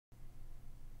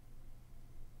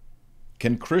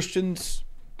Can Christians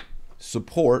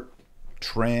support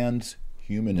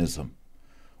transhumanism?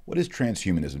 What is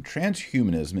transhumanism?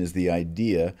 Transhumanism is the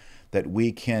idea that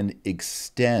we can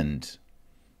extend,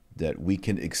 that we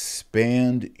can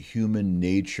expand human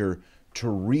nature to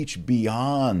reach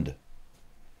beyond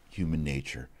human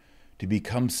nature, to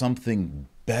become something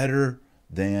better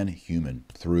than human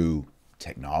through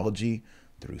technology,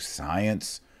 through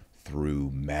science, through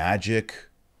magic,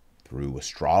 through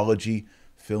astrology,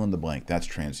 fill in the blank. That's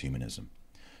transhumanism.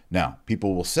 Now,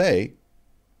 people will say,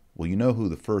 well, you know who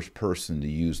the first person to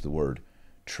use the word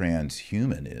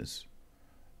transhuman is?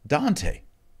 Dante,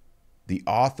 the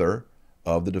author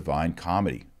of the Divine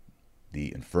Comedy,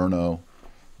 the Inferno,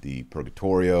 the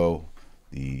Purgatorio,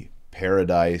 the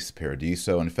Paradise,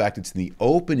 Paradiso. In fact, it's in the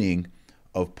opening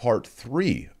of part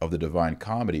 3 of the Divine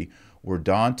Comedy where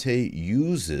Dante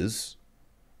uses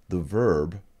the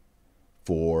verb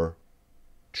for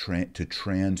to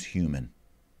transhuman,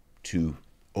 to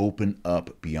open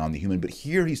up beyond the human. But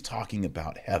here he's talking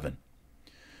about heaven.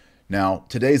 Now,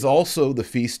 today's also the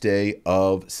feast day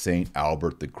of St.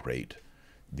 Albert the Great,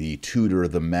 the tutor,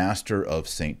 the master of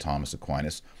St. Thomas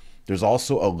Aquinas. There's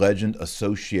also a legend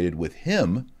associated with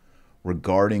him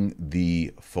regarding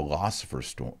the Philosopher's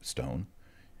Stone.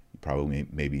 You probably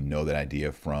maybe know that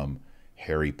idea from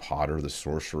Harry Potter, the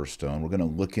Sorcerer's Stone. We're going to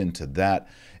look into that.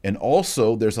 And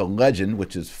also there's a legend,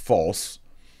 which is false,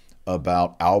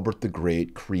 about Albert the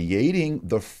Great creating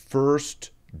the first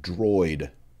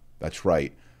droid. That's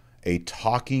right, a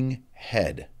talking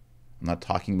head. I'm not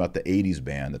talking about the 80s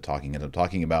band, the Talking Heads. I'm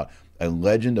talking about a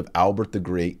legend of Albert the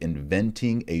Great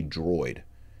inventing a droid,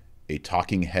 a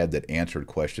talking head that answered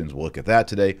questions. We'll look at that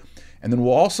today. And then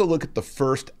we'll also look at the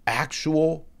first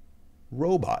actual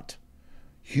robot,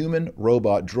 human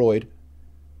robot droid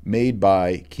made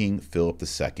by King Philip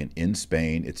II in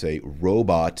Spain. It's a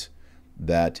robot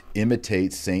that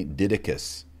imitates Saint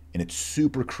Didacus, and it's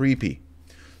super creepy.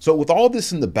 So with all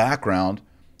this in the background,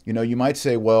 you know, you might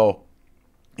say, well,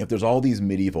 if there's all these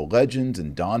medieval legends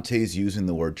and Dante's using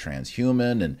the word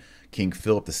transhuman and King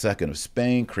Philip II of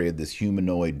Spain created this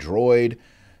humanoid droid,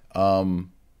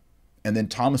 and then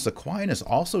Thomas Aquinas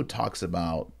also talks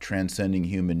about transcending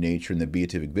human nature in the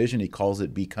beatific vision. He calls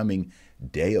it becoming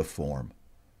deiform,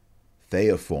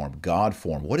 theoform, God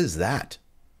form. What is that?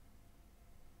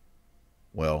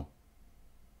 Well,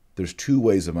 there's two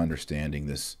ways of understanding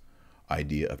this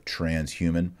idea of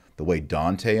transhuman. The way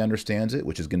Dante understands it,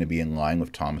 which is going to be in line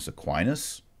with Thomas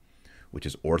Aquinas, which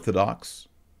is orthodox,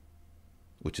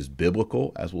 which is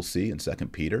biblical, as we'll see in 2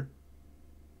 Peter.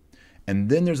 And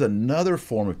then there's another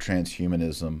form of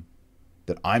transhumanism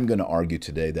that I'm going to argue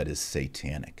today that is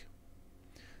satanic,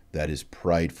 that is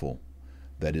prideful,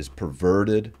 that is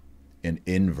perverted and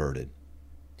inverted.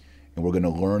 And we're going to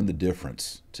learn the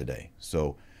difference today.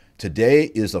 So today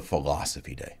is a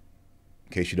philosophy day.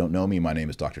 In case you don't know me, my name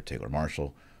is Dr. Taylor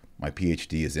Marshall. My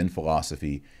PhD is in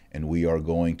philosophy, and we are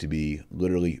going to be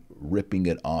literally ripping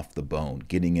it off the bone,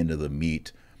 getting into the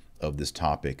meat of this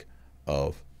topic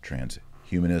of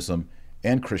transhumanism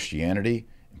and Christianity,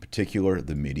 in particular,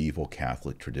 the medieval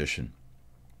Catholic tradition.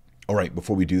 All right,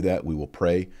 before we do that, we will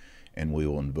pray, and we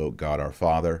will invoke God our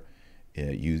Father,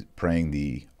 praying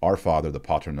the Our Father, the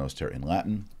Pater Noster in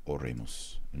Latin.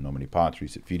 Oremus. In nomine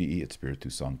Patris et Filii et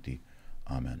Spiritus Sancti.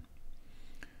 Amen.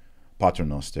 Pater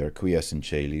Noster, qui es in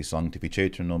caeli,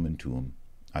 sanctificetur nomen tuum,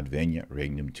 adveniat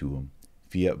regnum tuum,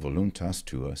 fiat voluntas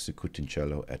tua, sicut in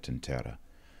cielo et in terra.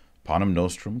 Panem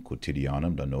nostrum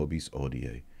quotidianum da nobis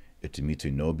odie, et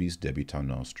dimitte nobis debita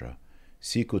nostra,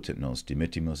 sicut et nos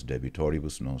dimittimus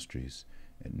debitoribus nostris,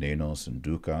 et ne nos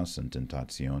inducas in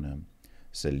tentationem,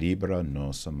 se libera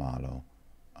nos a malo.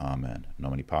 Amen.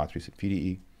 Nomine Patris et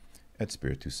Filii et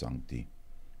Spiritus Sancti.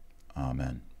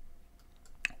 Amen.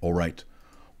 All right.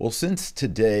 Well, since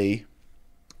today,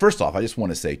 first off, I just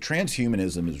want to say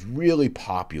transhumanism is really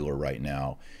popular right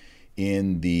now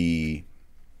in the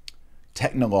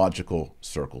technological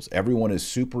circles. Everyone is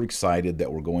super excited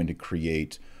that we're going to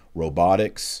create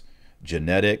robotics,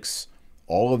 genetics,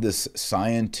 all of this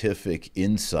scientific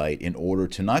insight in order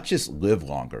to not just live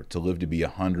longer, to live to be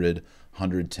 100,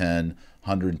 110,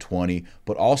 120,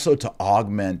 but also to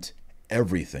augment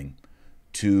everything,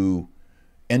 to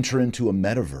enter into a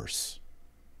metaverse,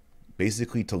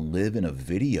 basically to live in a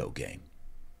video game.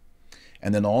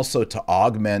 And then also to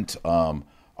augment our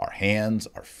hands,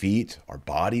 our feet, our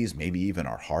bodies, maybe even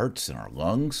our hearts and our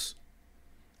lungs,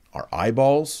 our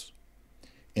eyeballs,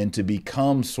 and to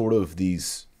become sort of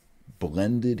these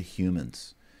blended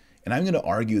humans. And I'm going to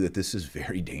argue that this is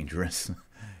very dangerous,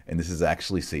 and this is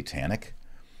actually satanic,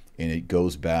 and it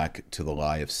goes back to the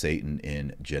lie of Satan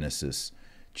in Genesis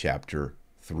chapter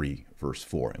 3, verse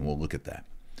 4, and we'll look at that.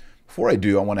 Before I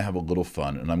do, I want to have a little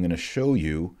fun, and I'm going to show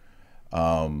you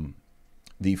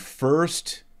the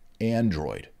first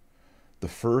android, the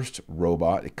first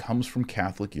robot. It comes from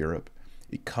Catholic Europe.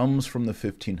 It comes from the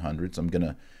 1500s. I'm going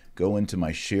to go into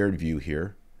my shared view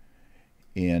here.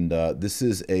 And this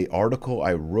is an article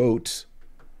I wrote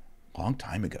a long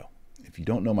time ago. If you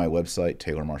don't know my website,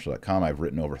 taylormarshall.com, I've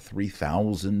written over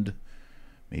 3,000,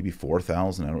 maybe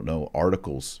 4,000, I don't know,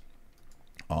 articles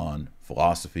on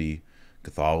philosophy,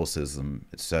 Catholicism,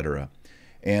 etc.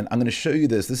 And I'm going to show you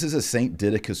this. This is a St.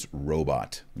 Didacus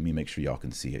robot. Let me make sure y'all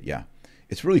can see it. Yeah,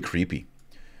 it's really creepy.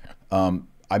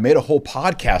 I made a whole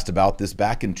podcast about this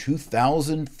back in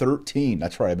 2013.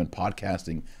 That's right, I've been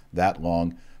podcasting that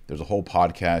long. There's a whole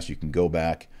podcast. You can go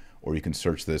back or you can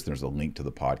search this. There's a link to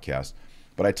the podcast.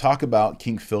 But I talk about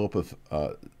King Philip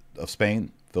of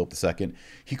Spain, Philip II.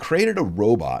 He created a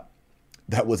robot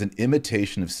that was an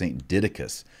imitation of St.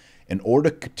 Didacus in order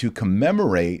to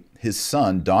commemorate his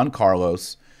son, Don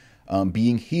Carlos,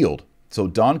 being healed. So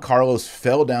Don Carlos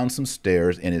fell down some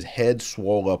stairs and his head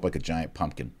swelled up like a giant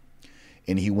pumpkin.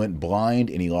 And he went blind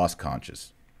and he lost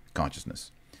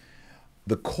consciousness.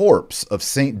 The corpse of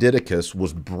St. Didacus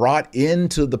was brought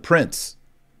into the prince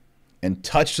and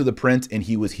touched to the prince, and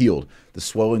he was healed. The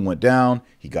swelling went down,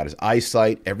 he got his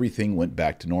eyesight, everything went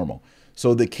back to normal.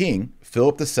 So the king,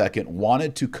 Philip II,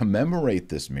 wanted to commemorate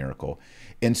this miracle,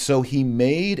 and so he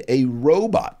made a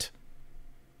robot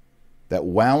that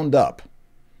wound up.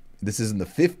 This is in the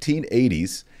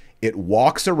 1580s. It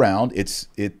walks around.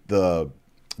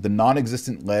 The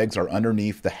non-existent legs are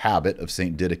underneath the habit of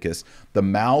St. Didacus. The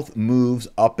mouth moves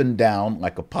up and down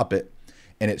like a puppet,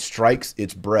 and it strikes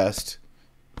its breast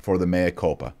for the mea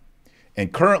culpa.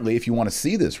 And currently, if you want to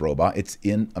see this robot, it's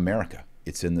in America.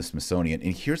 It's in the Smithsonian.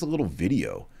 And here's a little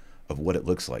video of what it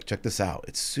looks like. Check this out.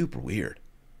 It's super weird.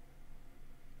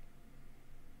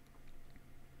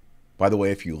 By the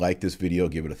way, if you like this video,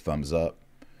 give it a thumbs up.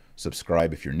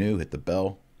 Subscribe if you're new. Hit the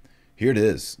bell. Here it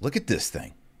is. Look at this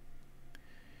thing.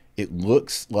 It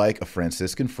looks like a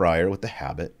Franciscan friar with the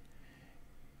habit.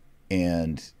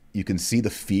 And you can see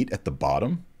the feet at the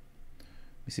bottom.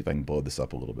 Let me see if I can blow this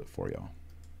up a little bit for y'all.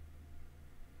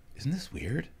 Isn't this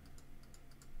weird?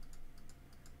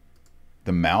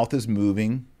 The mouth is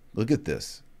moving. Look at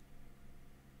this.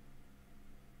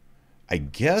 I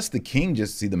guess the king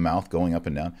just see the mouth going up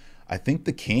and down. I think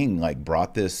the king like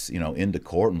brought this, into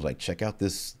court and was like, check out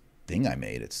this thing I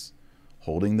made. It's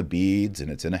holding the beads and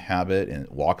it's in a habit and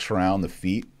it walks around, the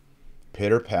feet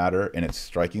pitter patter, and it's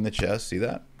striking the chest. See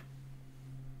that?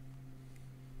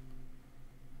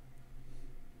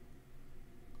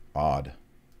 Odd.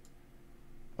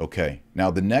 Okay, now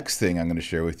the next thing I'm going to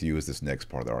share with you is this next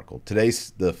part of the article.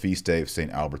 Today's the feast day of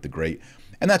St. Albert the Great,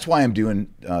 and that's why I'm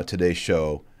doing today's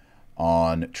show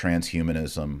on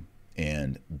transhumanism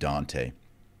and Dante.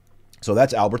 So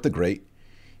that's Albert the Great.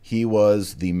 He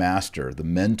was the master, the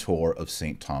mentor of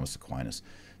St. Thomas Aquinas.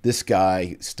 This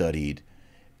guy studied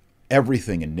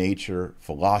everything in nature,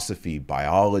 philosophy,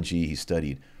 biology. He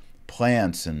studied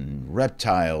plants and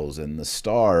reptiles and the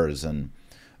stars and,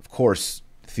 of course,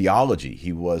 theology.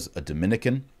 He was a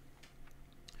Dominican.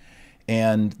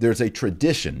 And there's a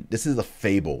tradition. This is a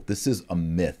fable. This is a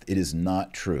myth. It is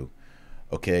not true.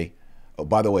 Okay? Oh,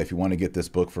 by the way, if you want to get this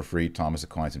book for free, Thomas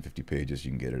Aquinas in 50 pages,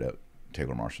 you can get it at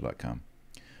taylormarshall.com.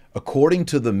 According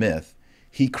to the myth,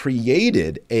 he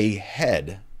created a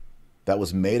head that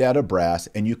was made out of brass,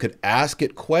 and you could ask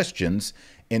it questions,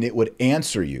 and it would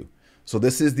answer you. So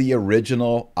this is the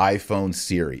original iPhone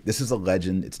Siri. This is a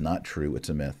legend. It's not true. It's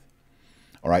a myth.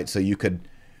 All right, so you could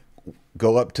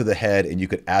go up to the head, and you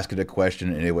could ask it a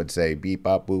question, and it would say beep,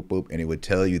 bop, boop, boop, and it would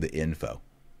tell you the info.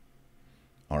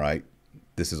 All right,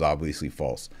 this is obviously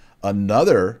false.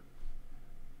 Another,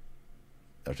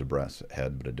 that's a brass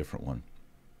head, but a different one.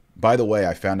 By the way,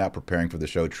 I found out preparing for the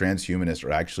show, transhumanists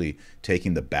are actually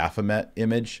taking the Baphomet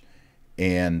image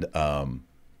and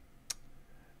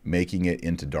making it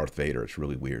into Darth Vader. It's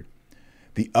really weird.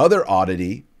 The other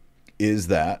oddity is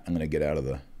that, I'm going to get out of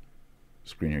the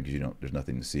screen here because there's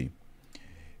nothing to see,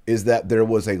 is that there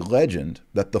was a legend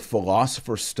that the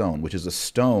Philosopher's Stone, which is a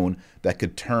stone that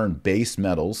could turn base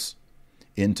metals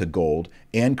into gold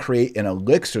and create an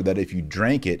elixir that if you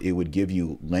drank it, it would give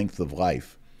you length of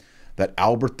life, that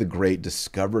Albert the Great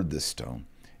discovered this stone.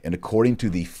 And according to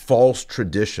the false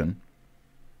tradition,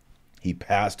 he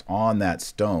passed on that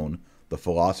stone, the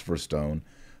Philosopher's Stone,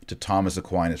 to Thomas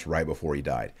Aquinas right before he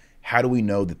died. How do we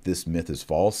know that this myth is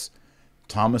false?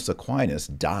 Thomas Aquinas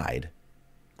died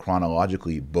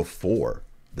chronologically before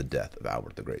the death of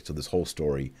Albert the Great. So this whole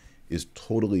story is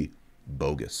totally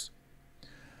bogus.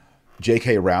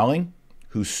 J.K. Rowling,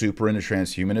 who's super into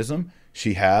transhumanism.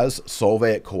 She has Solve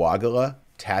et Coagula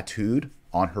tattooed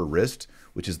on her wrist,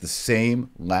 which is the same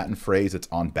Latin phrase that's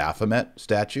on Baphomet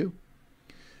statue.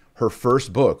 Her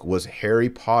first book was Harry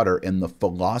Potter and the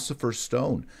Philosopher's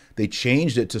Stone. They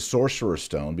changed it to Sorcerer's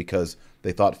Stone because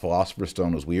they thought Philosopher's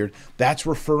Stone was weird. That's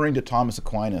referring to Thomas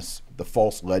Aquinas, the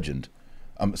false legend.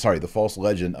 The false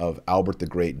legend of Albert the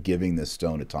Great giving this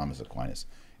stone to Thomas Aquinas.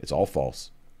 It's all false.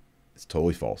 It's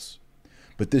totally false.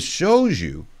 But this shows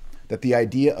you that the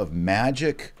idea of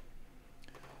magic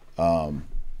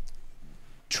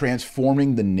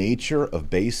transforming the nature of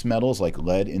base metals like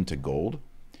lead into gold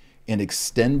and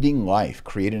extending life,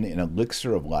 creating an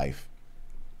elixir of life,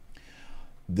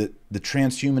 the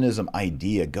transhumanism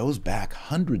idea goes back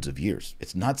hundreds of years.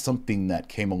 It's not something that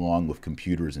came along with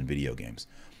computers and video games.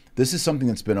 This is something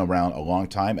that's been around a long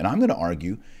time, and I'm going to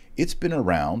argue it's been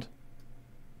around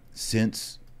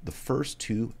since the first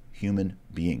two human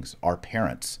beings, our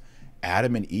parents,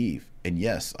 Adam and Eve. And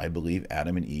yes, I believe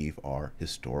Adam and Eve are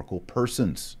historical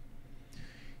persons.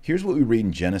 Here's what we read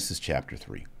in Genesis chapter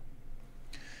 3.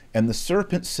 And the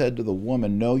serpent said to the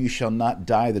woman, No, you shall not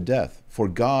die the death, for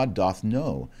God doth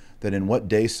know that in what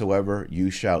day soever you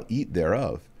shall eat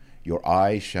thereof, your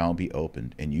eyes shall be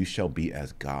opened, and you shall be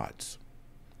as gods,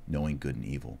 knowing good and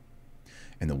evil.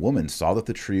 And the woman saw that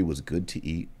the tree was good to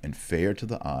eat, and fair to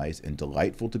the eyes, and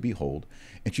delightful to behold.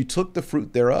 And she took the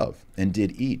fruit thereof, and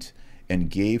did eat, and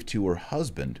gave to her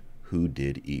husband, who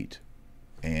did eat.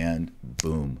 And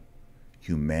boom,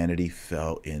 humanity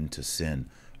fell into sin.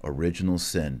 Original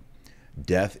sin.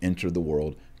 Death entered the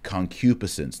world.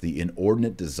 Concupiscence, the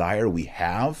inordinate desire we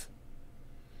have,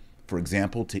 for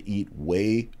example, to eat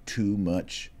way too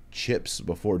much chips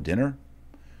before dinner,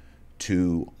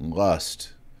 to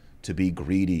lust, to be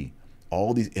greedy,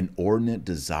 all these inordinate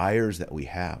desires that we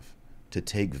have to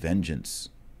take vengeance,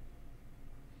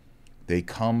 they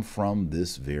come from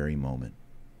this very moment.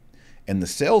 And the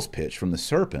sales pitch from the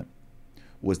serpent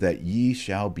was that ye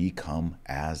shall become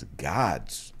as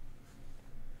gods.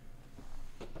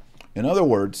 In other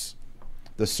words,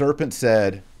 the serpent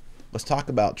said, let's talk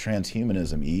about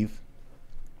transhumanism, Eve.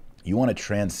 You want to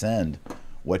transcend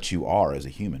what you are as a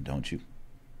human, don't you?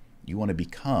 You want to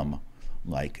become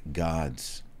like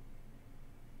gods.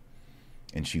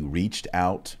 And she reached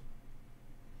out,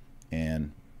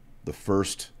 and the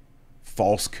first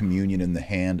false communion in the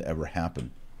hand ever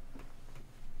happened.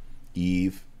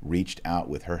 Eve reached out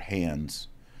with her hands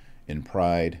in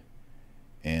pride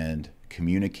and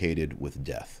communicated with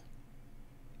death,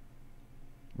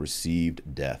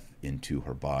 received death into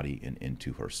her body and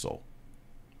into her soul.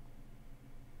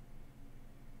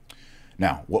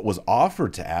 Now, what was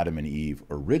offered to Adam and Eve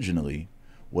originally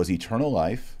was eternal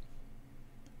life,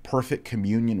 perfect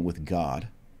communion with God,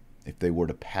 if they were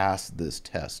to pass this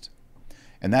test.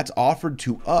 And that's offered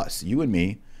to us, you and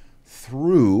me,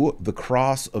 through the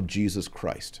cross of Jesus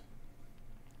Christ,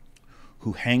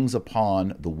 who hangs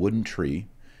upon the wooden tree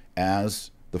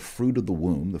as the fruit of the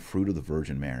womb, the fruit of the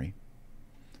Virgin Mary,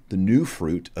 the new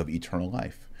fruit of eternal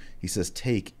life. He says,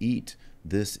 take, eat,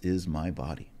 this is my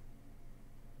body.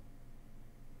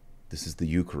 This is the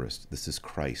Eucharist. This is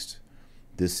Christ.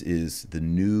 This is the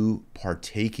new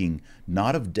partaking,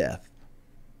 not of death.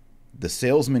 The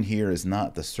salesman here is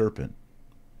not the serpent.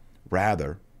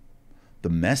 Rather, the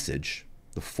message,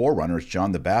 the forerunner is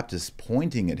John the Baptist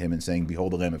pointing at him and saying,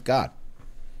 behold the Lamb of God.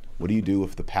 What do you do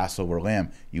with the Passover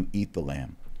lamb? You eat the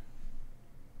lamb.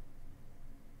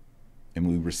 And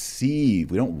we receive,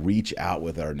 we don't reach out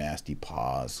with our nasty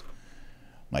paws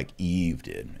like Eve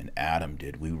did and Adam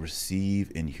did. We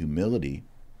receive in humility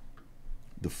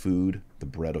the food, the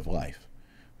bread of life,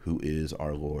 who is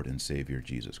our Lord and Savior,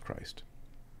 Jesus Christ.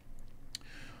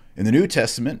 In the New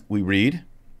Testament, we read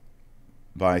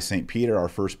by St. Peter, our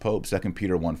first pope, 2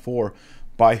 Peter 1:4,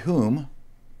 by whom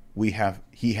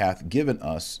he hath given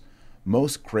us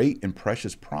most great and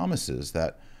precious promises,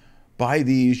 that by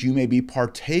these you may be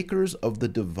partakers of the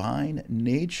divine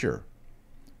nature,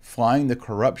 flying the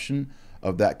corruption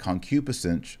of that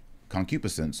concupiscence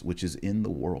which is in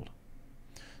the world.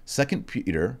 2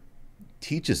 Peter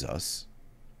teaches us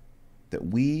that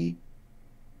we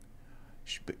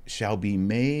shall be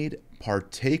made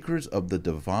partakers of the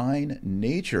divine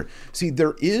nature. See,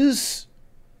 there is,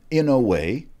 in a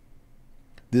way,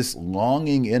 this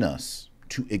longing in us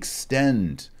to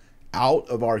extend out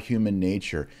of our human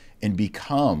nature and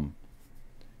become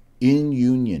in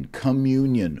union,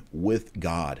 communion with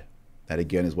God. That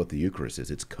again is what the Eucharist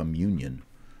is. It's communion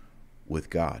with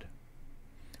God.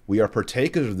 We are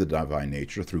partakers of the divine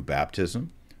nature through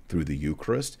baptism, through the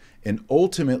Eucharist, and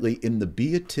ultimately in the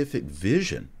beatific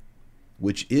vision,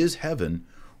 which is heaven,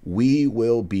 we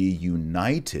will be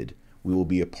united. We will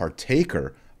be a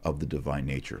partaker of the divine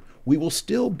nature. We will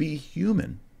still be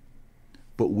human,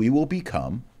 but we will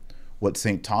become what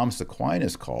St. Thomas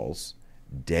Aquinas calls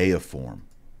deiform.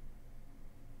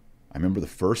 I remember the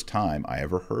first time I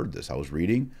ever heard this. I was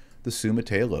reading the Summa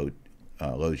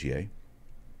Theologiae.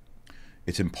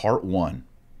 It's in part 1,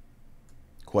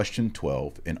 question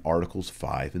 12, in articles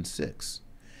 5 and 6.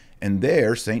 And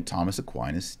there, St. Thomas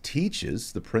Aquinas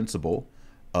teaches the principle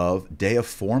of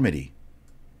deiformity.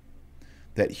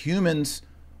 That humans,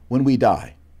 when we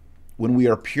die, when we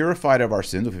are purified of our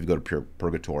sins, if we go to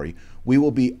purgatory, we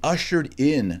will be ushered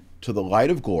in to the light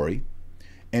of glory,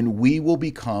 and we will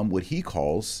become what he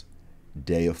calls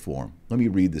deiform. Let me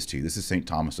read this to you. This is St.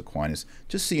 Thomas Aquinas.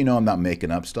 Just so you know I'm not making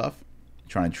up stuff,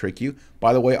 trying to trick you.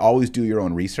 By the way, always do your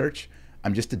own research.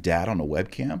 I'm just a dad on a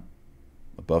webcam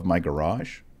above my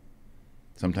garage.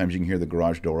 Sometimes you can hear the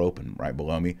garage door open right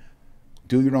below me.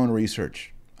 Do your own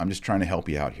research. I'm just trying to help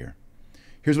you out here.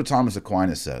 Here's what Thomas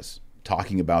Aquinas says,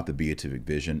 talking about the beatific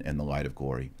vision and the light of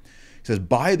glory. He says,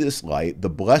 by this light, the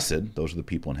blessed, those are the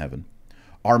people in heaven,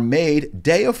 are made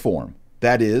deiform,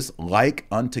 that is, like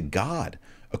unto God,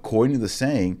 according to the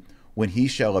saying, when he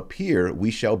shall appear,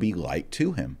 we shall be like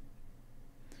to him.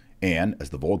 And, as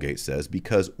the Vulgate says,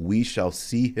 because we shall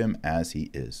see him as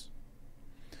he is.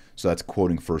 So that's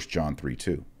quoting 1 John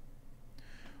 3:2.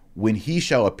 When he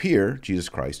shall appear, Jesus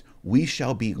Christ, we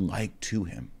shall be like to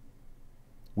him.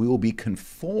 We will be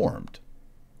conformed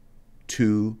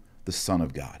to the Son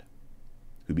of God,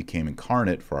 who became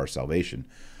incarnate for our salvation.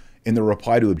 In the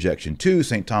reply to objection 2,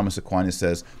 St. Thomas Aquinas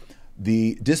says,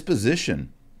 the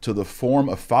disposition to the form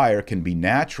of fire can be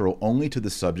natural only to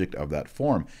the subject of that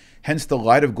form. Hence, the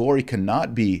light of glory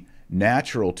cannot be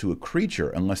natural to a creature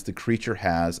unless the creature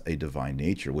has a divine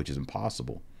nature, which is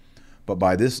impossible. But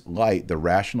by this light, the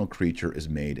rational creature is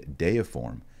made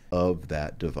deiform of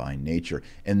that divine nature.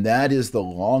 And that is the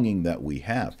longing that we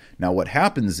have. Now, what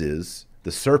happens is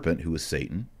the serpent, who is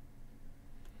Satan,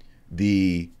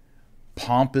 the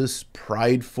pompous,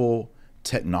 prideful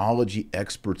technology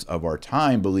experts of our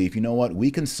time believe, you know what,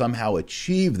 we can somehow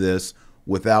achieve this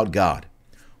without God,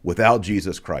 without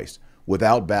Jesus Christ,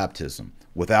 without baptism,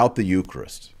 without the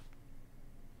Eucharist,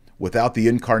 without the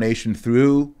incarnation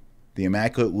through the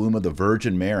Immaculate Womb of the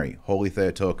Virgin Mary, Holy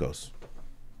Theotokos.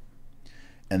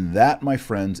 And that, my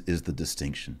friends, is the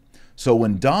distinction. So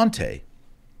when Dante,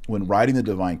 when writing the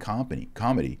Divine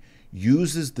Comedy,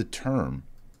 uses the term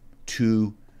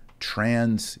to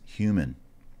transhuman,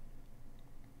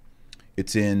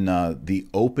 it's in the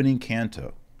opening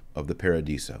canto of the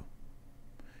Paradiso.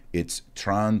 It's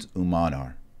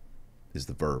transhumanar is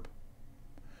the verb.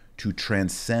 To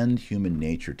transcend human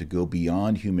nature, to go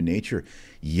beyond human nature.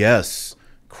 Yes,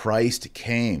 Christ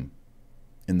came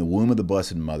in the womb of the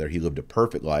Blessed Mother. He lived a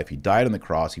perfect life. He died on the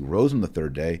cross. He rose on the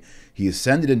third day. He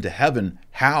ascended into heaven.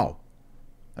 How?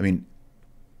 I mean,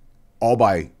 all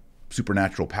by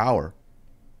supernatural power.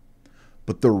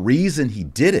 But the reason he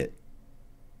did it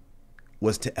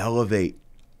was to elevate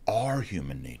our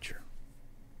human nature.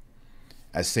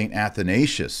 As St.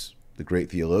 Athanasius, the great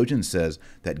theologian, says,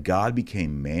 that God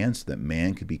became man so that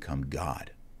man could become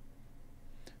God.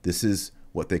 This is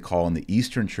what they call in the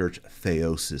Eastern Church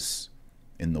theosis,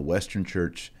 in the Western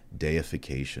Church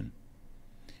deification.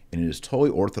 And it is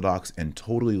totally orthodox and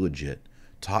totally legit,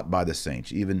 taught by the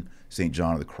saints, even St.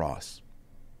 John of the Cross.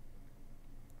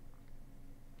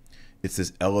 It's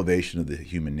this elevation of the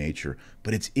human nature,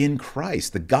 but it's in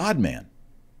Christ, the God-man.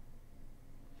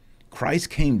 Christ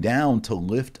came down to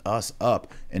lift us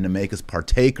up and to make us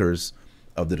partakers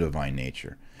of the divine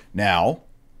nature. Now,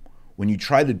 when you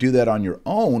try to do that on your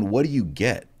own, what do you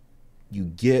get? You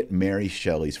get Mary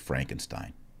Shelley's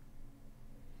Frankenstein.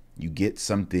 You get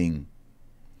something,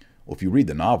 well, if you read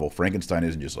the novel, Frankenstein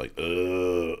isn't just like,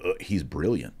 he's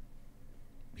brilliant.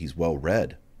 He's well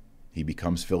read. He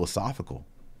becomes philosophical.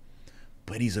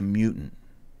 But he's a mutant.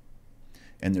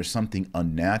 And there's something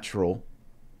unnatural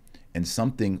and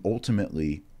something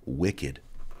ultimately wicked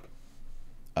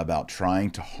about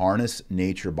trying to harness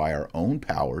nature by our own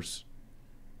powers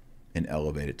and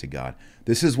elevate it to God.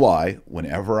 This is why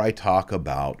whenever I talk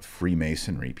about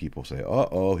Freemasonry, people say,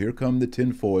 uh-oh, here come the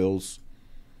tinfoils.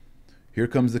 Here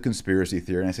comes the conspiracy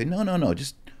theory. And I say, no,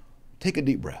 just take a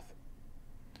deep breath.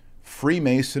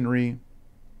 Freemasonry,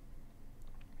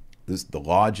 the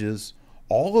lodges,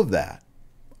 all of that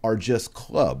are just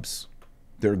clubs.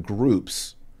 They're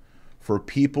groups for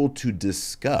people to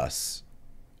discuss,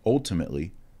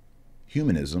 ultimately,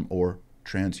 humanism or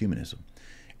transhumanism.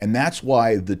 And that's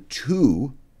why the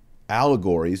two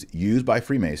allegories used by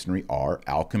Freemasonry are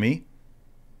alchemy.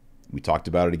 We talked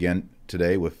about it again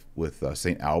today with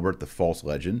St. Albert, the false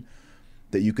legend,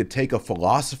 that you could take a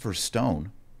philosopher's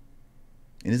stone.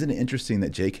 And isn't it interesting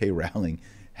that J.K. Rowling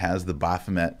has the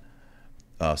Baphomet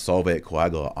Solveat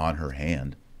Coagula on her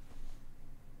hand?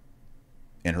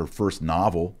 And her first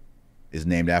novel is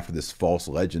named after this false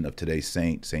legend of today's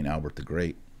saint, St. Albert the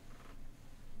Great.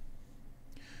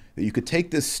 That you could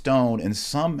take this stone and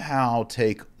somehow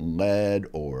take lead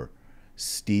or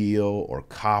steel or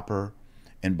copper,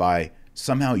 and by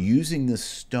somehow using this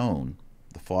stone,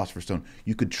 the philosopher's stone,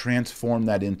 you could transform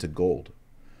that into gold.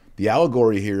 The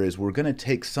allegory here is we're going to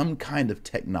take some kind of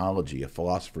technology, a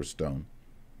philosopher's stone,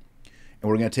 and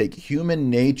we're going to take human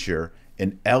nature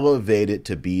and elevate it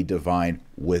to be divine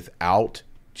without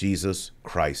Jesus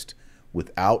Christ,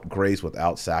 without grace,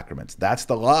 without sacraments. That's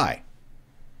the lie.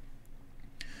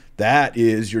 That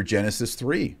is your Genesis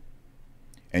 3.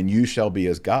 And you shall be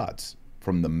as gods,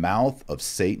 from the mouth of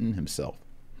Satan himself.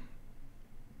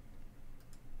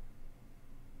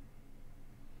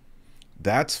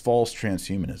 That's false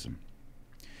transhumanism.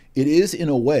 It is, in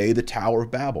a way, the Tower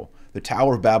of Babel. The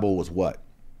Tower of Babel was what?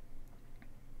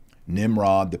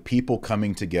 Nimrod, the people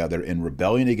coming together in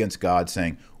rebellion against God,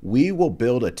 saying, we will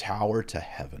build a tower to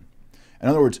heaven. In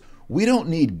other words, we don't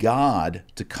need God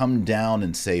to come down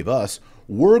and save us.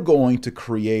 We're going to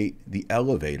create the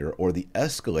elevator or the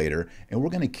escalator, and we're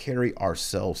going to carry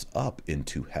ourselves up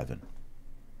into heaven.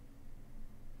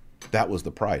 That was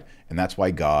the pride. And that's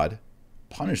why God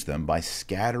punished them by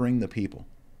scattering the people.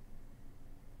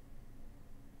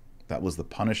 That was the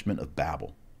punishment of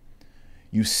Babel.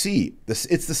 You see,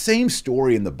 it's the same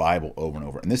story in the Bible over and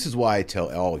over. And this is why I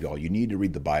tell all of y'all, you need to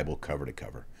read the Bible cover to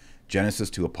cover. Genesis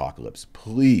to Apocalypse.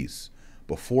 Please,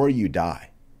 before you die,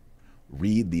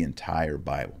 read the entire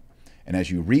Bible. And as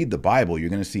you read the Bible, you're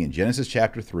going to see in Genesis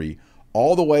chapter 3,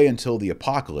 all the way until the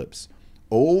Apocalypse,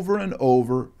 over and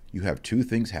over, you have two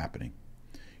things happening.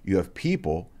 You have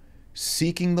people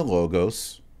seeking the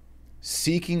Logos,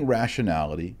 seeking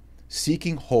rationality,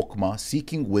 seeking Chokmah,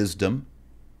 seeking wisdom,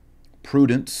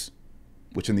 prudence,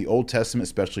 which in the Old Testament,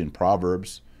 especially in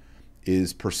Proverbs,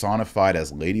 is personified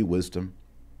as Lady Wisdom.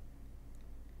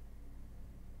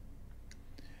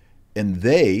 And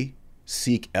they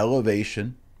seek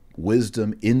elevation,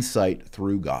 wisdom, insight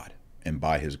through God and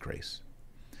by his grace.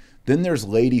 Then there's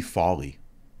Lady Folly,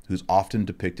 who's often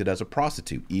depicted as a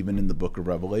prostitute, even in the book of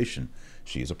Revelation.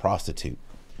 She is a prostitute.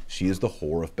 She is the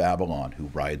whore of Babylon who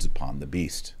rides upon the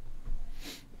beast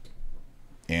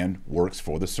and works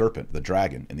for the serpent, the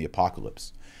dragon, in the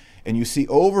Apocalypse. And you see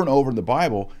over and over in the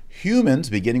Bible, humans,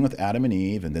 beginning with Adam and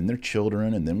Eve, and then their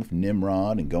children, and then with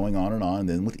Nimrod, and going on, and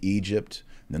then with Egypt,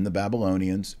 and then the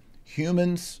Babylonians,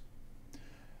 humans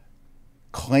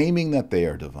claiming that they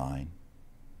are divine,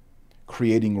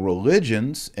 creating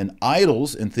religions and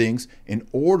idols and things in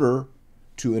order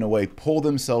to, in a way, pull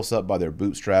themselves up by their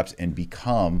bootstraps and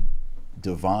become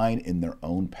divine in their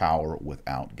own power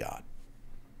without God.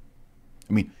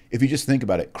 I mean, if you just think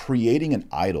about it, creating an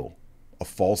idol, a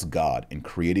false god, and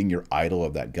creating your idol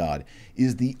of that god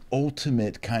is the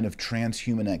ultimate kind of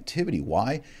transhuman activity.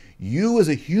 Why? You as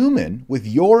a human, with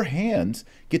your hands,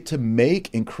 get to make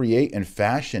and create and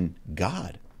fashion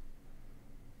God.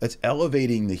 That's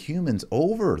elevating the humans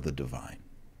over the divine.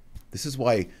 This is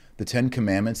why the Ten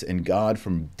Commandments and God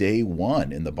from day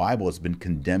one in the Bible has been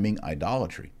condemning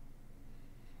idolatry.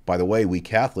 By the way, we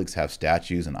Catholics have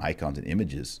statues and icons and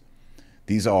images.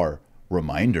 These are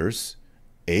reminders,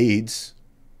 aids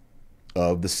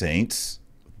of the saints,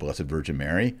 Blessed Virgin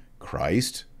Mary,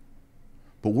 Christ.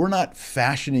 But we're not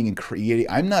fashioning and creating.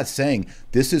 I'm not saying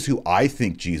this is who I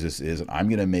think Jesus is and I'm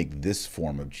going to make this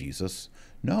form of Jesus.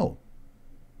 No.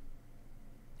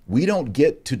 We don't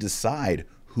get to decide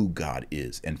who God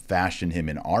is and fashion him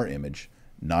in our image.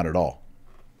 Not at all.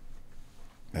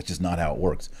 That's just not how it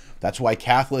works. That's why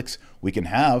Catholics, we can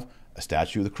have a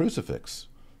statue of the crucifix,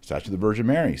 statue of the Virgin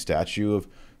Mary, statue of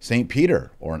St.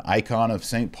 Peter, or an icon of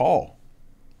St. Paul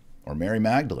or Mary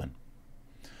Magdalene.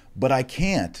 But I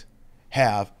can't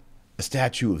have a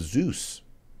statue of Zeus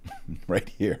right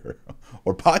here,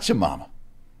 or Pachamama,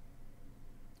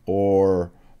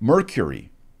 or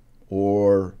Mercury,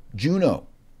 or Juno,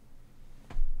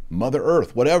 Mother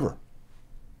Earth, whatever.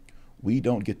 We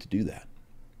don't get to do that.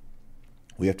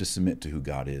 We have to submit to who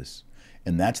God is.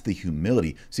 And that's the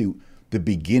humility. See, the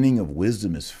beginning of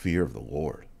wisdom is fear of the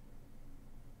Lord.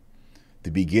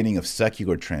 The beginning of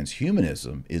secular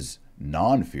transhumanism is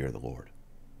non-fear of the Lord.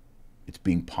 It's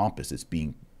being pompous. It's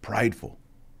being prideful.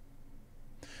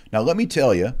 Now, let me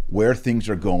tell you where things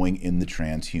are going in the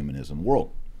transhumanism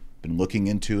world. Been looking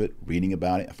into it, reading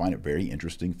about it. I find it very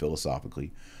interesting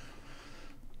philosophically.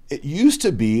 It used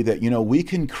to be that, we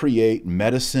can create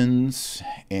medicines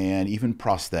and even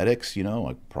prosthetics,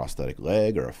 like prosthetic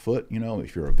leg or a foot.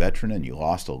 If you're a veteran and you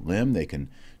lost a limb, they can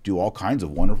do all kinds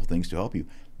of wonderful things to help you.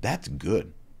 That's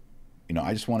good.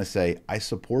 I just want to say I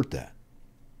support that.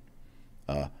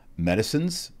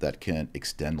 Medicines that can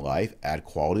extend life, add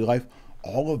quality life,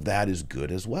 all of that is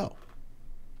good as well.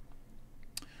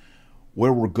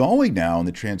 Where we're going now in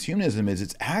the transhumanism is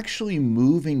it's actually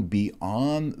moving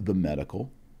beyond the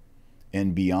medical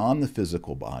and beyond the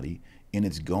physical body, and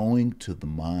it's going to the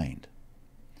mind.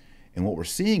 And what we're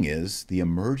seeing is the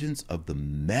emergence of the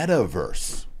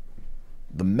metaverse.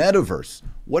 The metaverse.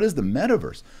 What is the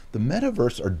metaverse? The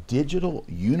metaverse are digital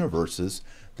universes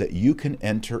that you can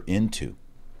enter into.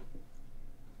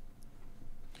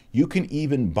 You can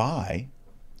even buy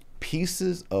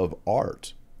pieces of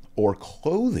art or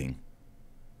clothing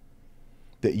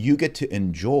that you get to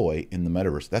enjoy in the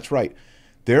metaverse. That's right.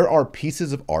 There are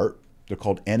pieces of art, they're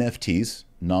called NFTs,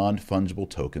 non-fungible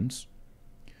tokens,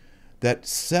 that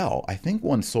sell. I think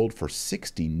one sold for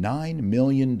 $69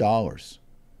 million.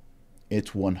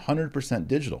 It's 100%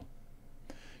 digital.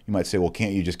 You might say, well,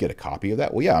 can't you just get a copy of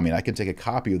that? Well, yeah, I can take a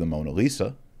copy of the Mona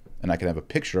Lisa and I can have a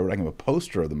picture of it. I can have a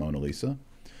poster of the Mona Lisa.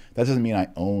 That doesn't mean I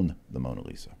own the Mona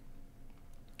Lisa.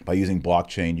 By using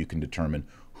blockchain, you can determine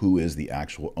who is the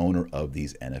actual owner of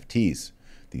these NFTs,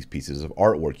 these pieces of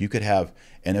artwork. You could have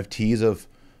NFTs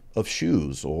of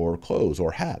shoes or clothes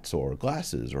or hats or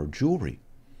glasses or jewelry,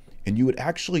 and you would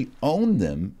actually own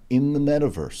them in the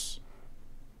metaverse.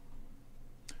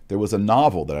 There was a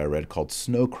novel that I read called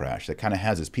Snow Crash that kind of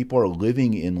has this. People are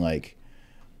living in like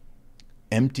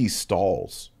empty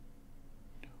stalls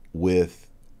with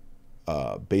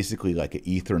basically like an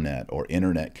Ethernet or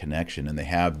internet connection, and they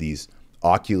have these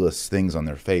Oculus things on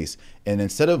their face. And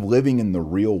instead of living in the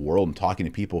real world and talking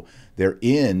to people, they're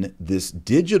in this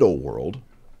digital world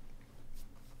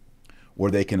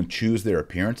where they can choose their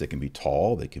appearance. They can be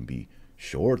tall, they can be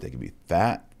short, they can be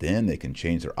fat, thin, they can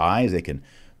change their eyes, they can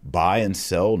buy and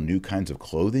sell new kinds of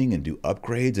clothing and do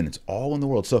upgrades, and it's all in the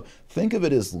world. So think of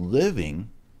it as living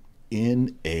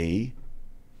in a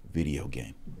video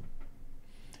game.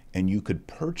 And you could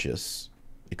purchase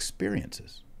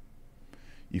experiences.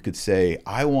 You could say,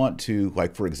 I want to,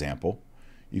 like for example,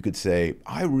 you could say,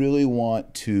 I really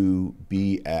want to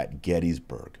be at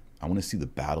Gettysburg. I want to see the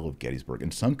Battle of Gettysburg.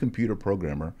 And some computer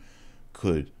programmer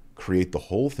could create the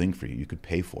whole thing for you. You could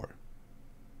pay for it.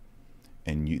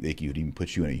 And they could even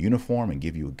put you in a uniform and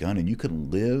give you a gun, and you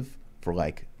could live for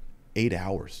like 8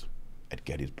 hours at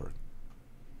Gettysburg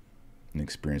and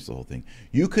experience the whole thing.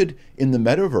 You could, in the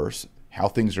metaverse, how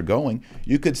things are going,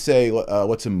 you could say,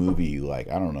 what's a movie like,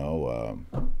 I don't know,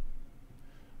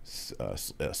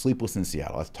 Sleepless in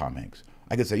Seattle. That's Tom Hanks.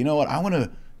 I could say, you know what, I want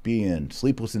to be in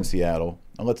Sleepless in Seattle,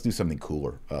 and let's do something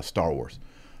cooler, Star Wars.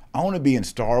 I want to be in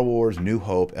Star Wars New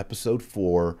Hope, Episode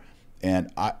 4,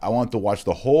 and I want to watch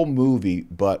the whole movie,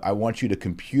 but I want you to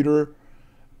computer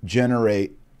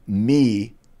generate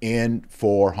me in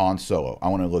for Han Solo. I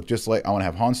want to look just like, I want to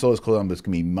have Han Solo's clothes on, but it's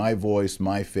going to be my voice,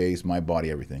 my face, my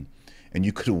body, everything. And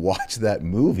you could watch that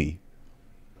movie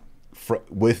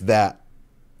with that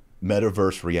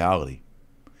metaverse reality.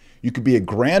 You could be a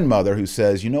grandmother who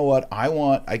says, you know what,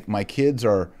 my kids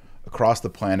are across the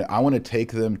planet. I want to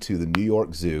take them to the New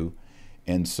York Zoo.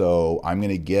 And so I'm going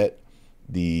to get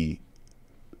the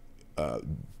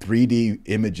 3D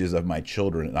images of my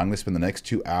children. And I'm going to spend the next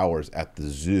 2 hours at the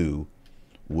zoo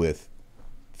with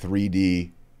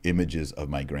 3D images of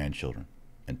my grandchildren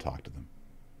and talk to them.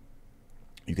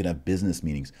 You can have business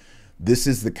meetings. This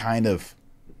is the kind of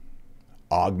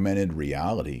augmented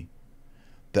reality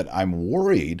that I'm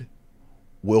worried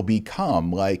will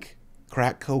become like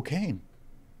crack cocaine.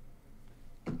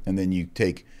 And then you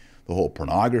take the whole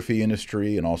pornography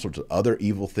industry and all sorts of other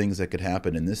evil things that could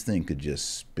happen, and this thing could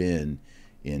just spin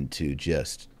into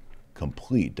just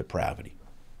complete depravity.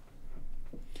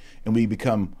 And we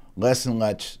become less and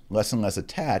less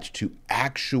attached to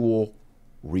actual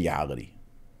reality.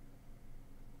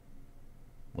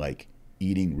 Like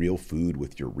eating real food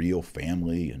with your real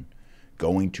family and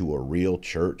going to a real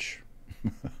church,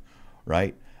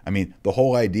 right? I mean, the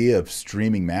whole idea of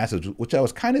streaming masses, which I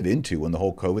was kind of into when the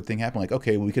whole COVID thing happened, like,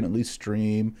 okay, we can at least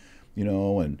stream,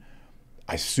 and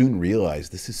I soon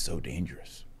realized this is so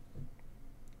dangerous.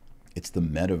 It's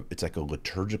it's like a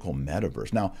liturgical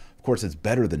metaverse. Now, of course, it's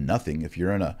better than nothing. If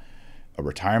you're in a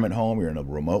retirement home, you're in a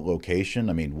remote location,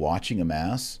 I mean, watching a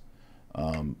mass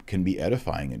can be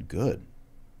edifying and good.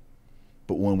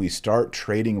 But when we start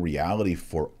trading reality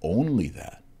for only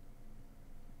that,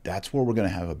 that's where we're going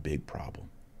to have a big problem.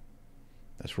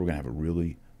 That's where we're going to have a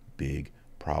really big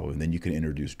problem. And then you can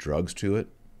introduce drugs to it.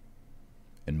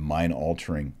 and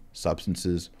mind-altering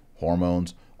substances,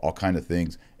 hormones, all kind of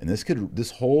things. And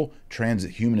this whole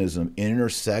transhumanism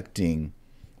intersecting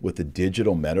with the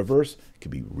digital metaverse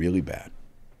could be really bad.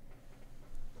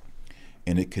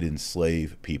 And it could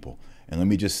enslave people. And let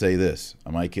me just say this,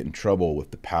 I might get in trouble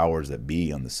with the powers that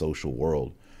be on the social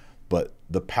world, but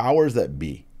the powers that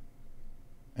be,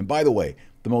 and by the way,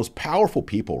 the most powerful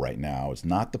people right now is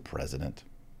not the president,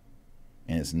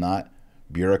 and it's not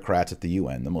bureaucrats at the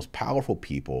UN. The most powerful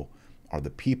people are the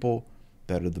people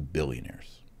that are the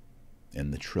billionaires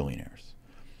and the trillionaires.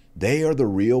 They are the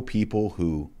real people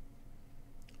who,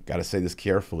 got to say this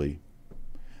carefully,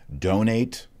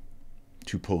 donate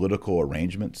to political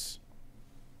arrangements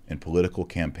and political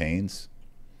campaigns.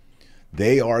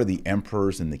 They are the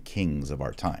emperors and the kings of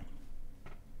our time.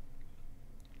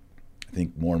 I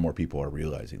think more and more people are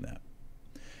realizing that.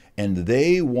 And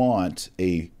they want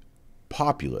a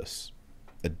populace,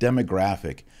 a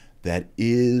demographic that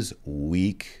is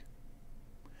weak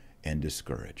and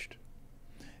discouraged.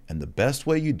 And the best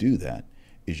way you do that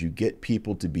is you get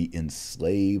people to be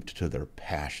enslaved to their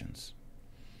passions,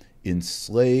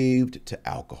 enslaved to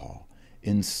alcohol,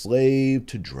 enslaved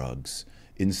to drugs,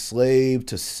 enslaved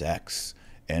to sex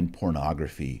and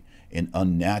pornography and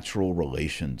unnatural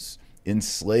relations,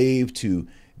 enslaved to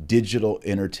digital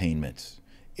entertainment,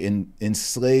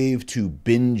 enslaved to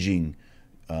binging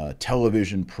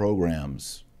television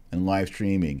programs and live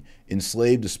streaming,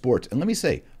 enslaved to sports. And let me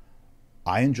say,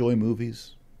 I enjoy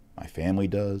movies. My family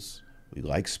does. We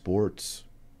like sports.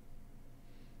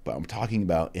 But I'm talking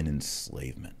about an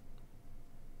enslavement.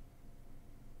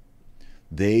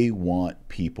 They want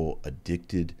people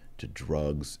addicted to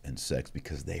drugs and sex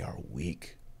because they are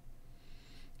weak.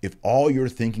 If all you're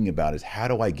thinking about is how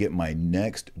do I get my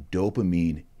next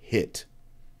dopamine hit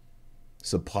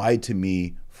supplied to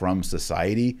me from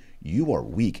society, you are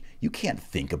weak. You can't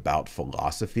think about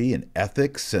philosophy and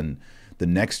ethics and the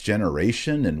next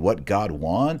generation and what God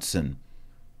wants. And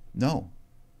no,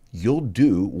 you'll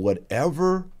do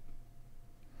whatever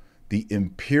the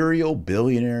imperial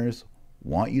billionaires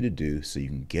want you to do so you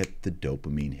can get the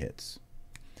dopamine hits.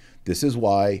 This is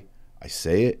why I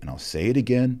say it, and I'll say it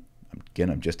again. Again,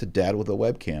 I'm just a dad with a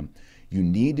webcam. You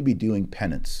need to be doing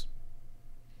penance.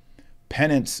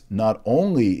 Penance not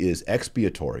only is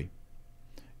expiatory,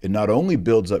 it not only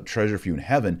builds up treasure for you in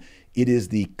heaven, it is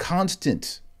the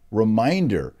constant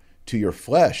reminder to your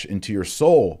flesh and to your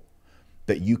soul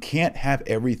that you can't have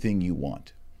everything you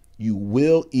want. You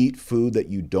will eat food that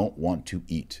you don't want to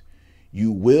eat.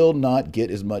 You will not get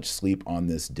as much sleep on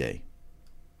this day.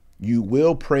 You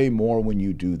will pray more when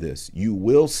you do this. You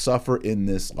will suffer in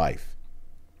this life.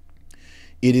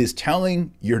 It is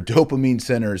telling your dopamine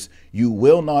centers you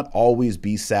will not always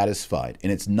be satisfied.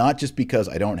 And it's not just because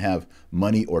I don't have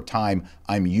money or time.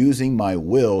 I'm using my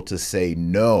will to say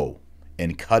no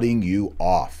and cutting you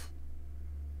off.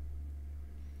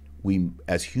 We,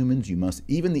 as humans, you must,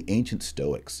 even the ancient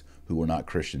Stoics, who were not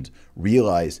Christians,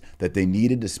 realized that they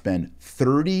needed to spend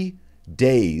 30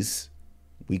 days,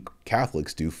 we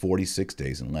Catholics do 46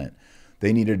 days in Lent,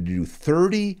 they needed to do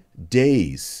 30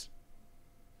 days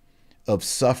of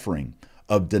suffering,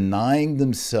 of denying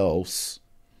themselves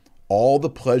all the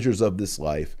pleasures of this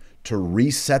life to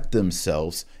reset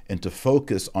themselves and to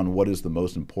focus on what is the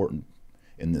most important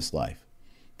in this life.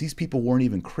 These people weren't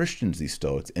even Christians, these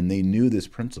Stoics, and they knew this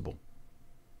principle.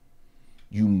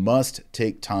 You must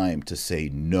take time to say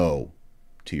no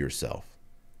to yourself.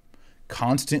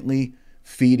 Constantly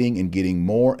feeding and getting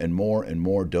more and more and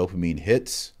more dopamine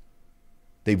hits.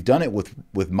 They've done it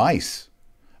with mice.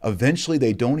 Eventually,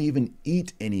 they don't even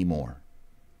eat anymore.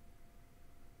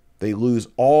 They lose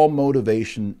all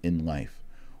motivation in life.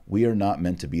 We are not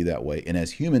meant to be that way. And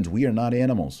as humans, we are not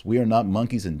animals. We are not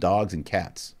monkeys and dogs and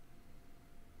cats.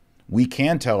 We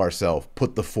can tell ourselves,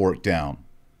 put the fork down.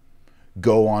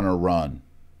 Go on a run.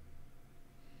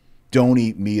 Don't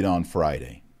eat meat on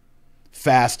Friday.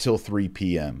 Fast till 3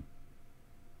 p.m.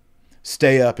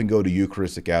 Stay up and go to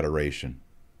Eucharistic adoration.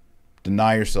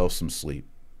 Deny yourself some sleep.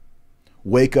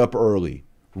 Wake up early.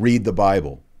 Read the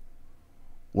Bible.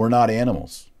 We're not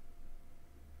animals.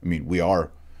 I mean, we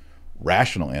are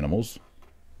rational animals.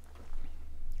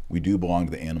 We do belong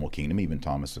to the animal kingdom. Even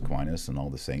Thomas Aquinas and all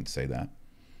the saints say that.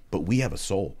 But we have a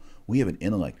soul. We have an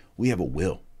intellect. We have a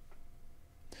will.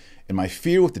 And my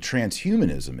fear with the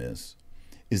transhumanism is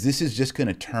this is just going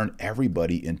to turn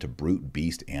everybody into brute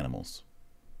beast animals.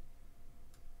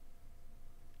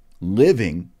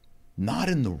 Living not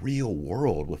in the real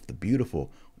world with the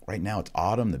beautiful, right now it's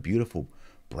autumn, the beautiful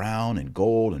brown and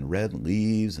gold and red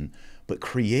leaves, but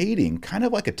creating kind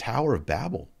of like a Tower of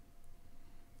Babel,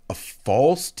 a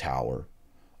false tower,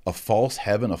 a a false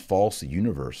heaven, a false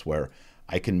universe where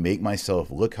I can make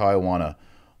myself look how I want to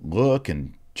look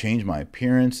and change my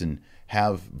appearance and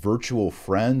have virtual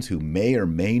friends who may or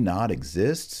may not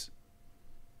exist.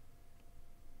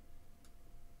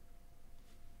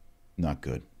 Not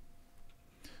good.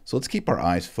 So let's keep our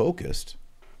eyes focused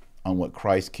on what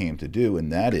Christ came to do,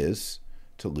 and that is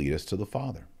to lead us to the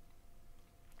Father.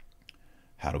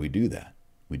 How do we do that?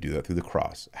 We do that through the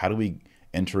cross. How do we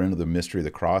enter into the mystery of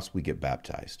the cross? We get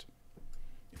baptized.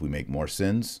 If we make more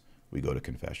sins, we go to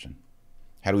confession.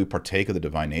 How do we partake of the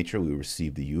divine nature? We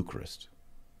receive the Eucharist.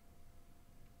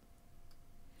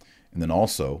 And then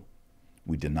also,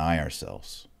 we deny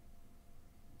ourselves.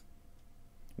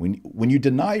 When you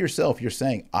deny yourself, you're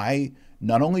saying,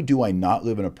 not only do I not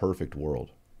live in a perfect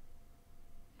world,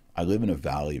 I live in a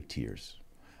valley of tears.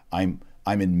 I'm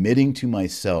admitting to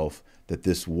myself that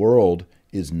this world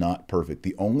is not perfect.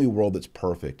 The only world that's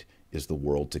perfect is the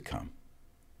world to come,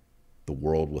 the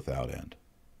world without end.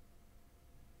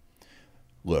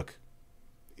 Look,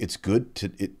 it's good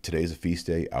today's a feast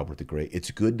day, Albert the Great.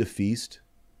 It's good to feast.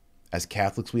 As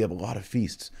Catholics, we have a lot of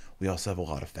feasts. We also have a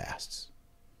lot of fasts.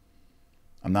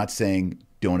 I'm not saying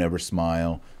don't ever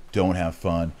smile, don't have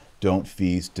fun, don't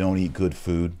feast, don't eat good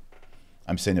food.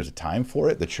 I'm saying there's a time for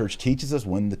it. The church teaches us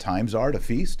when the times are to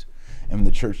feast, and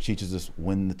the church teaches us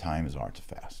when the times are to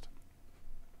fast.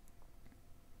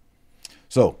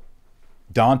 So,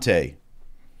 Dante,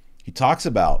 he talks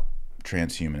about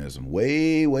transhumanism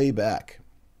way, way back,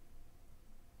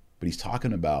 but he's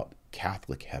talking about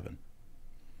Catholic heaven.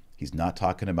 He's not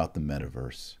talking about the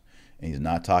metaverse, and he's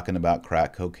not talking about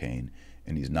crack cocaine,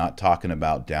 and he's not talking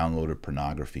about downloaded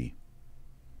pornography.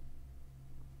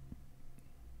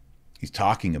 He's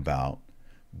talking about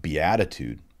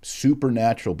beatitude,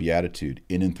 supernatural beatitude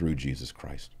in and through Jesus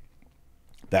Christ.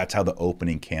 That's how the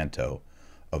opening canto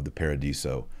of the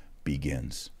Paradiso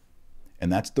begins.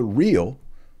 And that's the real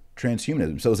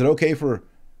transhumanism. So is it okay for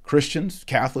Christians,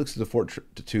 Catholics,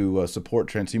 to support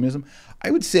transhumanism? I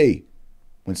would say,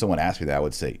 when someone asks me that, I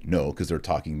would say no, because they're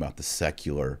talking about the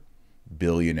secular,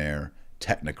 billionaire,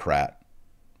 technocrat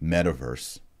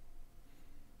metaverse.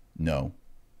 No.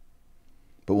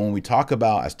 But when we talk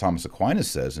about, as Thomas Aquinas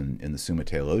says in the Summa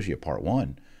Theologia, Part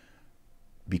 1,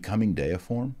 becoming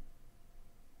deiform,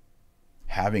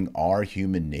 having our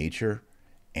human nature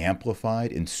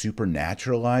amplified and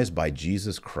supernaturalized by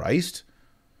Jesus Christ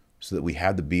so that we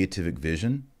have the beatific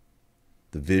vision,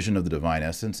 the vision of the divine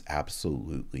essence,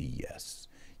 absolutely yes.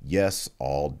 Yes,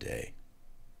 all day.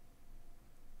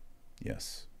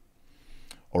 Yes.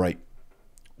 All right.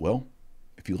 Well,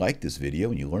 if you like this video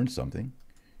and you learned something,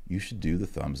 you should do the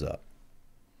thumbs up.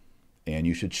 And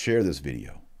you should share this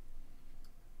video.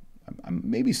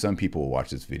 Maybe some people will watch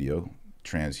this video,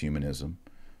 transhumanism,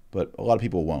 but a lot of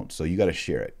people won't. So you got to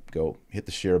share it. Go hit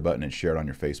the share button and share it on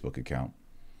your Facebook account.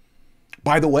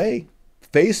 By the way,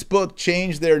 Facebook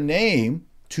changed their name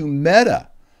to Meta.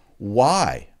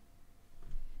 Why?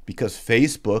 Because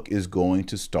Facebook is going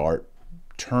to start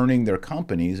turning their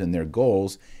companies and their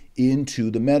goals into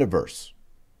the metaverse.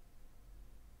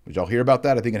 Did y'all hear about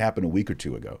that? I think it happened a week or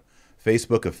two ago.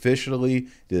 Facebook officially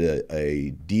did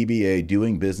a DBA,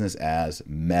 doing business as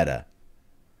Meta,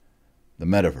 the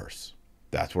metaverse.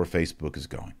 That's where Facebook is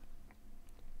going.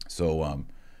 So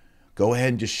go ahead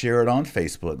and just share it on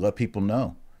Facebook. Let people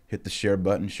know. Hit the share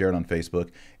button, share it on Facebook.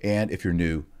 And if you're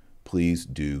new, please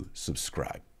do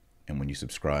subscribe. And when you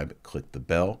subscribe, click the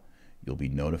bell. You'll be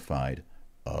notified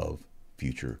of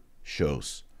future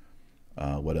shows.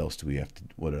 What else do we have to,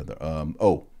 what other,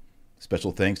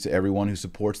 special thanks to everyone who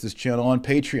supports this channel on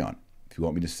Patreon. If you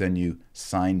want me to send you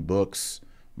signed books,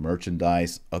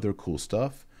 merchandise, other cool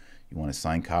stuff, you want a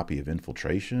signed copy of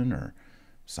Infiltration or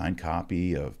signed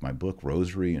copy of my book,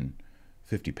 Rosary in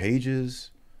 50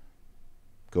 Pages,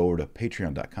 go over to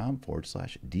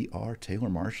patreon.com/Dr. Taylor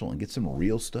Marshall and get some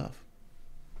real stuff.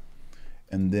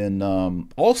 And then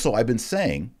also, I've been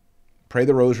saying, pray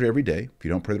the rosary every day. If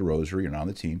you don't pray the rosary, you're not on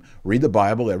the team. Read the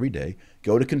Bible every day.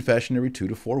 Go to confession every 2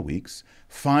 to 4 weeks.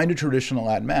 Find a traditional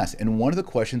Latin Mass. And one of the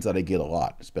questions that I get a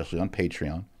lot, especially on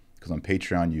Patreon, because on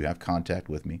Patreon you have contact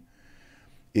with me,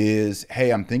 is,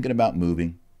 hey, I'm thinking about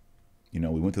moving. You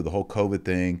know, we went through the whole COVID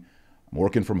thing. I'm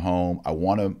working from home. I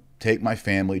want to take my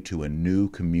family to a new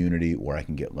community where I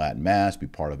can get Latin Mass, be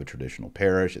part of a traditional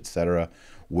parish, etc.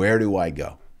 Where do I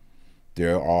go?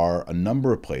 There are a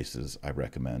number of places I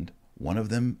recommend. One of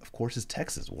them, of course, is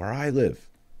Texas, where I live.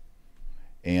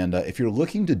 And if you're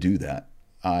looking to do that,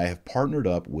 I have partnered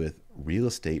up with Real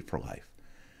Estate for Life.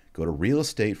 Go to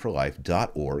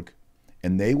realestateforlife.org,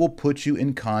 and they will put you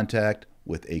in contact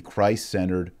with a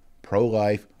Christ-centered,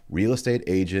 pro-life real estate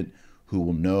agent who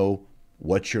will know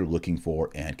what you're looking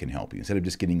for and can help you. Instead of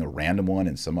just getting a random one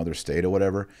in some other state or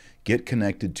whatever, get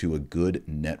connected to a good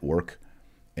network.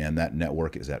 And that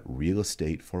network is at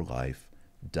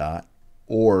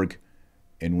realestateforlife.org.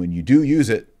 And when you do use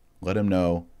it, let them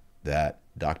know that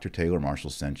Dr. Taylor Marshall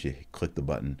sent you. Click the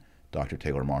button, Dr.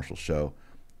 Taylor Marshall Show,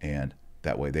 and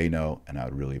that way they know, and I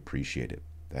would really appreciate it.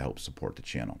 That helps support the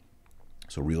channel.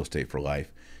 So Real Estate for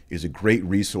Life is a great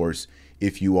resource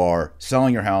if you are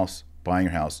selling your house, buying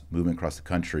your house, moving across the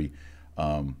country.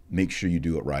 Make sure you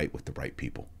do it right with the right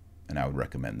people, and I would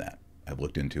recommend that. I've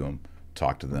looked into them,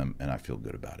 talked to them, and I feel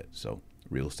good about it. So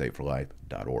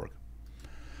realestateforlife.org.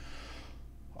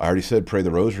 I already said pray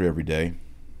the rosary every day.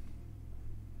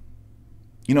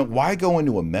 You know, why go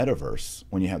into a metaverse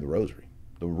when you have the rosary?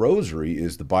 The rosary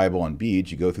is the Bible on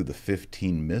beads. You go through the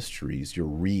 15 mysteries. You're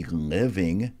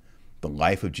reliving the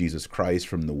life of Jesus Christ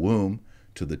from the womb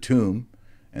to the tomb,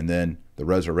 and then the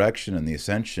resurrection and the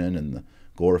ascension and the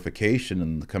glorification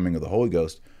and the coming of the Holy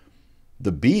Ghost.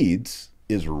 The beads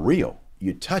is real.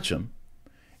 You touch them,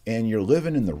 and you're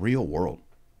living in the real world,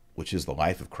 which is the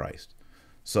life of Christ.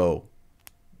 So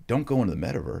don't go into the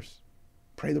metaverse.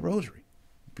 Pray the rosary.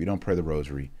 If you don't pray the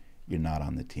rosary, you're not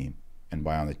on the team. And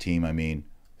by on the team, I mean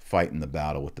fighting the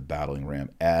battle with the battling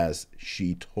ram as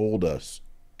she told us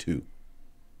to.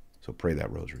 So pray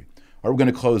that rosary. All right, we're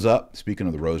going to close up. Speaking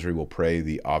of the rosary, we'll pray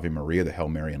the Ave Maria, the Hail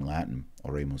Mary in Latin.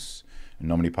 Oremus. In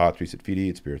nomine Patris et Filii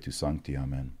et Spiritus Sancti.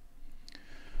 Amen.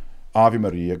 Ave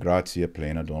Maria, gratia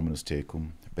plena Dominus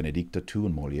tecum, benedicta tu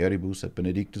in mulieribus et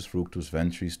benedictus fructus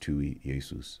ventris tui,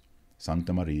 Iesus.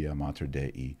 Sancta Maria, Mater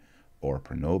Dei, ora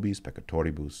pro nobis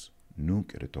peccatoribus,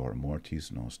 nunc et hora mortis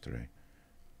nostrae.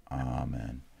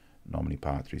 Amen. In nomine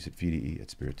Patris et Filii et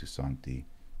Spiritus Sancti.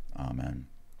 Amen.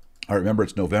 All right, remember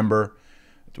it's November.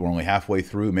 We're only halfway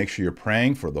through. Make sure you're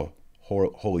praying for the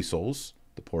holy souls,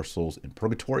 the poor souls in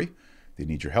purgatory. They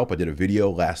need your help. I did a video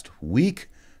last week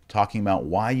talking about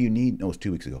why you need, no, it was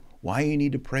 2 weeks ago, why you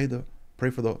need to pray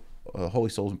for the holy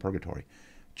souls in purgatory.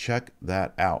 Check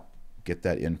that out. Get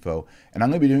that info. And I'm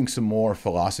going to be doing some more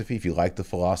philosophy. If you like the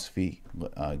philosophy,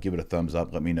 give it a thumbs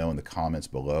up. Let me know in the comments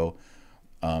below,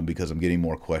 because I'm getting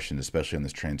more questions, especially on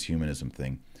this transhumanism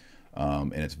thing.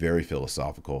 And it's very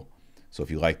philosophical. So if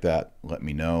you like that, let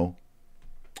me know.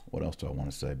 What else do I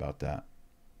want to say about that?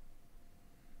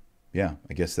 Yeah,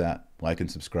 I guess that. Like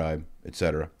and subscribe,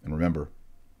 etc. And remember,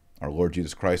 our Lord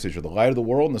Jesus Christ is the light of the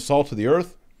world and the salt of the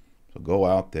earth. So go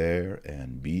out there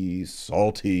and be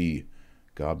salty.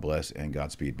 God bless and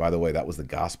Godspeed. By the way, that was the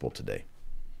gospel today.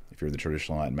 If you're in the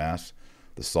traditional Latin Mass,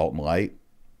 the salt and light,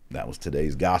 that was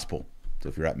today's gospel. So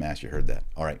if you're at Mass, you heard that.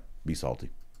 All right, be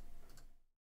salty.